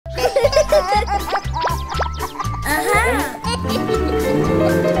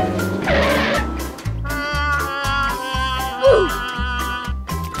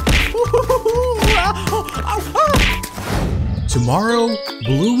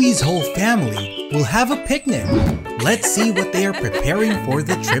Bluey's whole family will have a picnic. Let's see what they are preparing for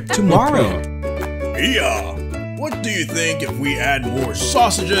the trip tomorrow. Yeah, what do you think if we add more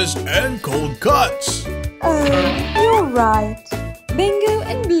sausages and cold cuts? Oh, you're right. Bingo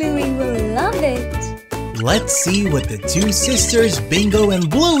and Bluey will love it. Let's see what the two sisters, Bingo and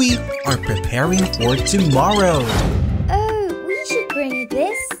Bluey, are preparing for tomorrow. Oh, we should bring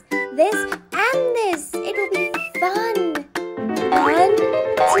this, and this. It'll be fun. 1, 2,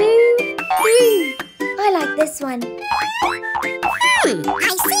 3. I like this one. I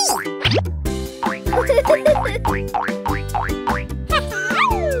see.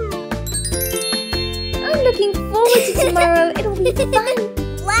 I'm looking forward to tomorrow. It'll be fun.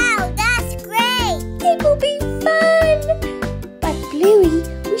 Wow, that's great. It will be fun. But Bluey,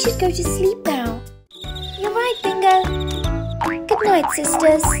 we should go to sleep now. You're right, Bingo. Good night,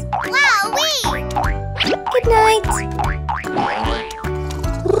 sisters. Wowee. Good night.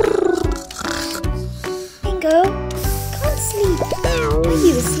 Bingo, can't sleep. Are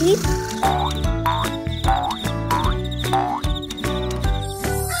you asleep?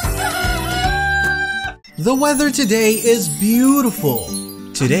 The weather today is beautiful.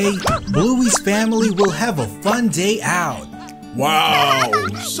 Today, Bluey's family will have a fun day out. Wow,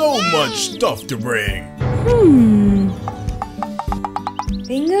 so much stuff to bring.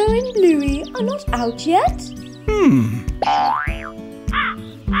 Bingo and Bluey are not out yet?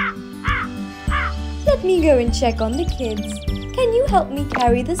 Let me go and check on the kids. Can you help me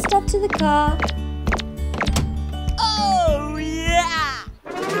carry the stuff to the car? Oh, yeah.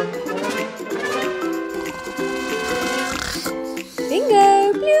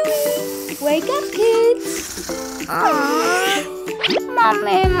 Bingo, Bluey, wake up, kids.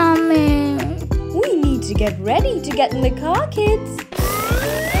 Mommy. We need to get ready to get in the car, kids.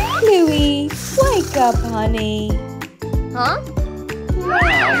 Bluey, wake up, honey. Huh?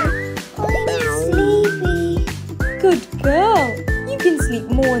 I'm sleepy. Good girl. You can sleep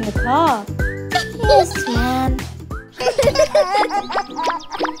more in the car. Yes, Mom.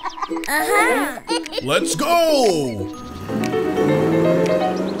 Let's go!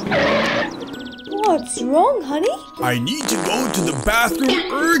 What's wrong, honey? I need to go to the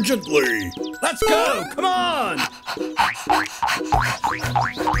bathroom urgently. Let's go! Come on!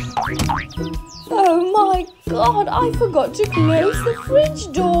 Oh my God, I forgot to close the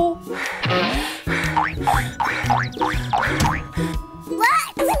fridge door.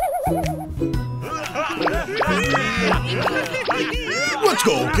 Let's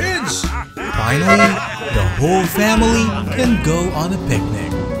go, kids! Finally, the whole family can go on a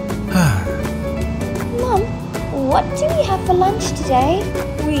picnic. Mom, what do we have for lunch today?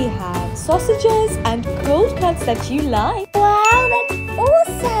 We have sausages and cold cuts that you like. Wow, that's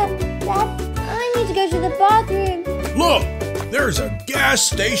awesome! Dad, I need to go to the bathroom. Look, there's a gas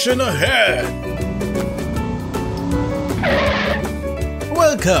station ahead.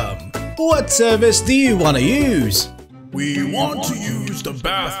 Welcome. What service do you want to use? We want to use the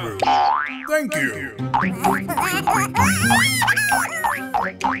bathroom. Thank you.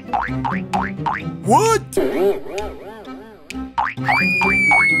 What?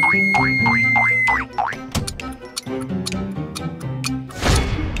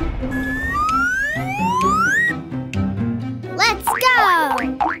 Let's go.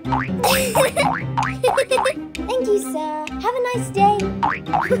 Thank you, sir. Have a nice day.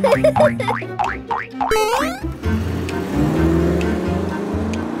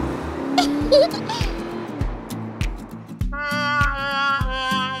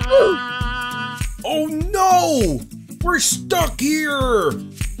 Oh no! We're stuck here!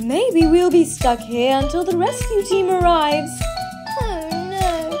 Maybe we'll be stuck here until the rescue team arrives. Oh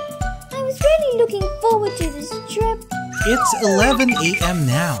no. I was really looking forward to this trip. It's 11 a.m.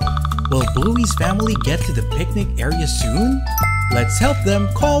 now. Will Bluey's family get to the picnic area soon? Let's help them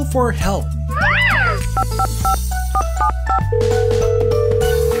call for help.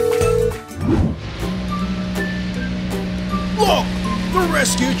 Look! The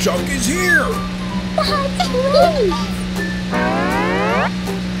rescue truck is here! That's great.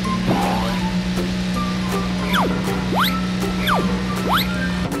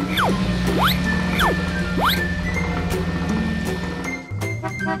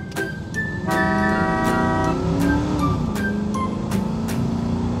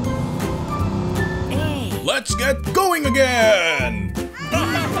 Let's get going again!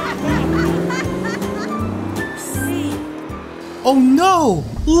 Oh no!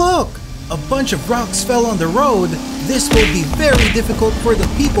 Look! A bunch of rocks fell on the road. This will be very difficult for the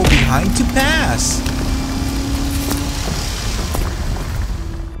people behind to pass.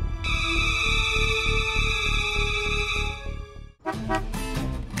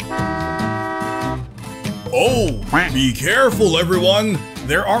 Oh, be careful, everyone.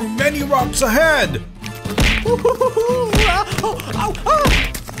 There are many rocks ahead.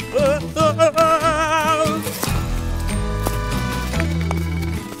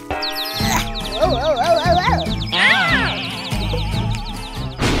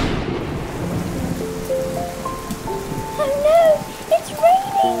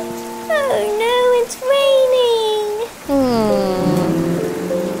 It's raining!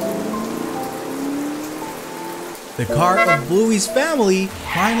 The car of Bluey's family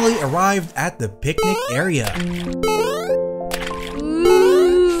finally arrived at the picnic area.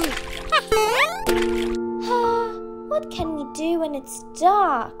 What can we do when it's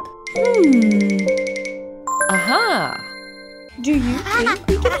dark? Aha! Do you think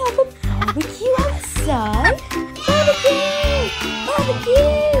we can have a barbecue outside? Barbecue!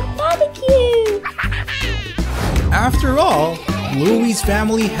 Barbecue! Barbecue! After all, Bluey's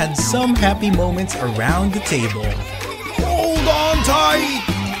family had some happy moments around the table. Hold on tight.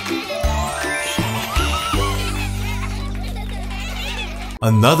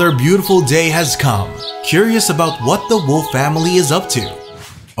 Another beautiful day has come. Curious about what the wolf family is up to.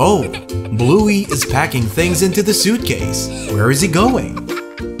 Oh, Bluey is packing things into the suitcase. Where is he going?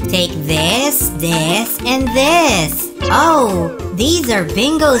 Take this, this, and this. Oh, these are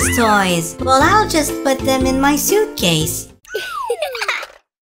Bingo's toys. Well, I'll just put them in my suitcase.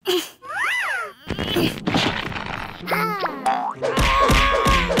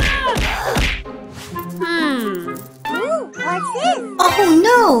 What's this? Oh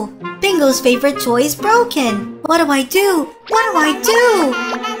no! Bingo's favorite toy is broken. What do I do? What do I do?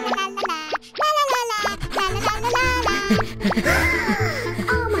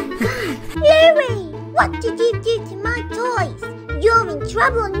 Oh my god! Bluey! What did you do to my toys? You're in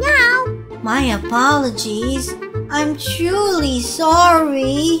trouble now! My apologies. I'm truly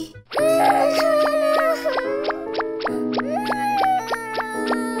sorry.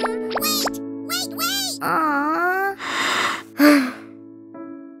 Wait! Aww.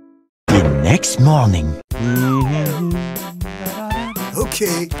 The next morning.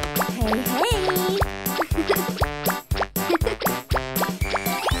 Okay.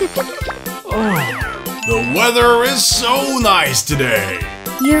 The weather is so nice today.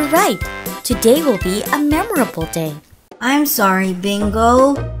 You're right. Today will be a memorable day. I'm sorry,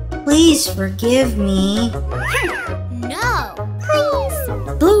 Bingo. Please forgive me. No!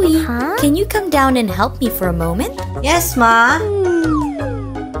 Please! Bluey, can you come down and help me for a moment? Yes, Ma.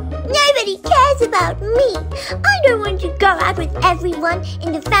 Nobody cares about me! I don't want to go out with everyone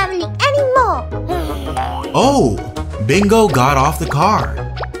in the family anymore! Oh, Bingo got off the car.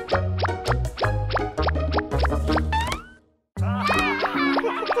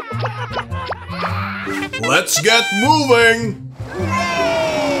 Let's get moving.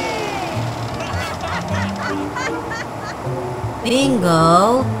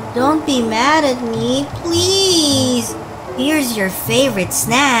 Bingo, don't be mad at me, please. Here's your favorite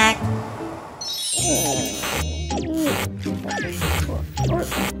snack.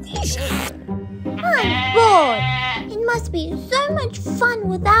 I'm bored! It must be so much fun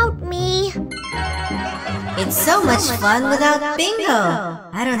without me! It's so much fun without Bingo.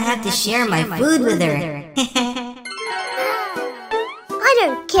 I don't have to share my food with her. I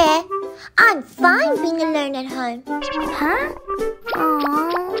don't care. I'm fine being alone at home. Huh?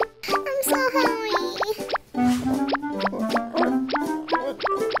 Aww, I'm so hungry.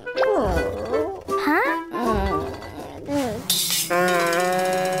 Huh?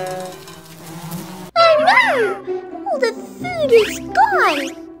 Oh no! All the food is gone!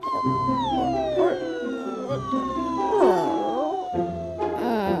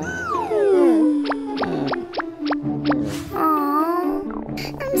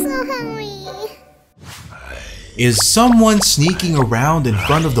 I'm so hungry. Is someone sneaking around in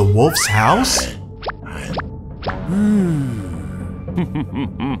front of the wolf's house?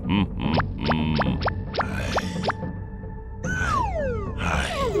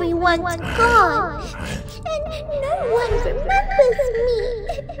 Everyone's gone, and no one remembers me.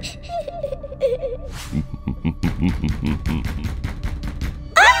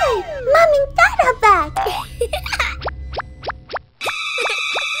 Oh, Mom and Dad are back.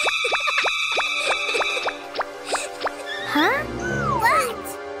 Huh? What?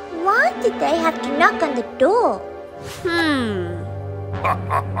 Why did they have to knock on the door?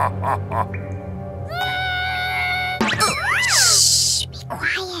 Shh, be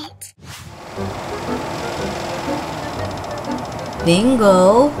quiet.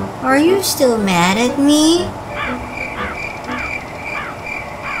 Bingo, are you still mad at me?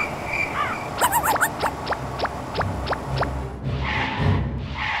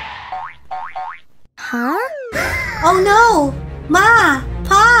 Huh? Oh no! Ma!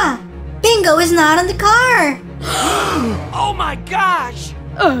 Pa! Bingo is not in the car! Oh my gosh!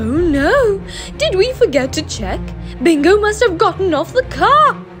 Oh no! Did we forget to check? Bingo must have gotten off the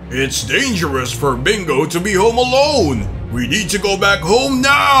car! It's dangerous for Bingo to be home alone. We need to go back home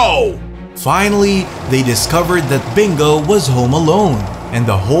now. Finally, they discovered that Bingo was home alone, and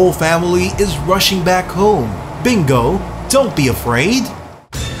the whole family is rushing back home. Bingo, don't be afraid.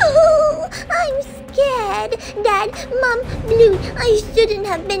 Oh, I'm scared. Dad, Mom, Blue, I shouldn't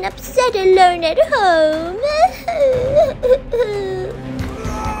have been upset alone at home.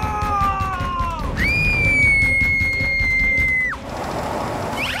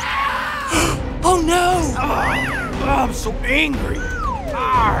 Oh no! Oh, I'm so angry.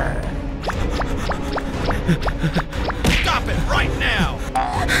 Arr. Stop it right now!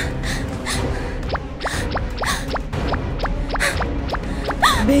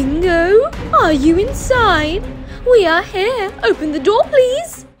 Bingo, are you inside? We are here. Open the door,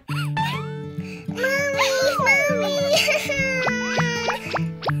 please. Mommy!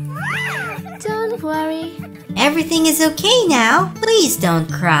 Don't worry. Everything is okay now. Please don't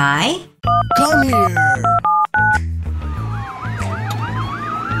cry. Come here.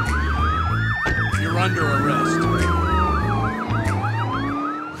 You're under arrest.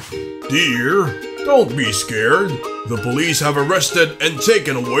 Dear, don't be scared. The police have arrested and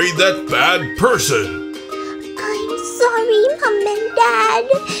taken away that bad person. I'm sorry, Mom and Dad.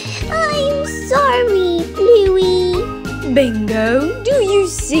 I'm sorry, Bluey. Bingo, do you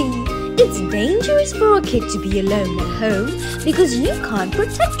see? It's dangerous for a kid to be alone at home because you can't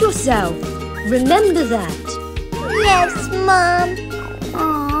protect yourself. Remember that. Yes, Mom.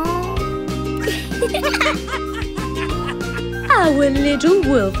 Our little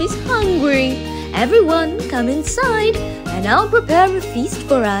wolf is hungry. Everyone come inside and I'll prepare a feast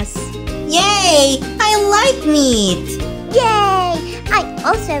for us. Yay! I like meat! Yay! I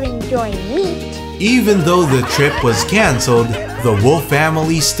also enjoy meat. Even though the trip was cancelled, the Wolf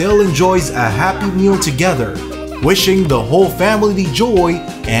family still enjoys a happy meal together, wishing the whole family joy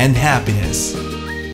and happiness.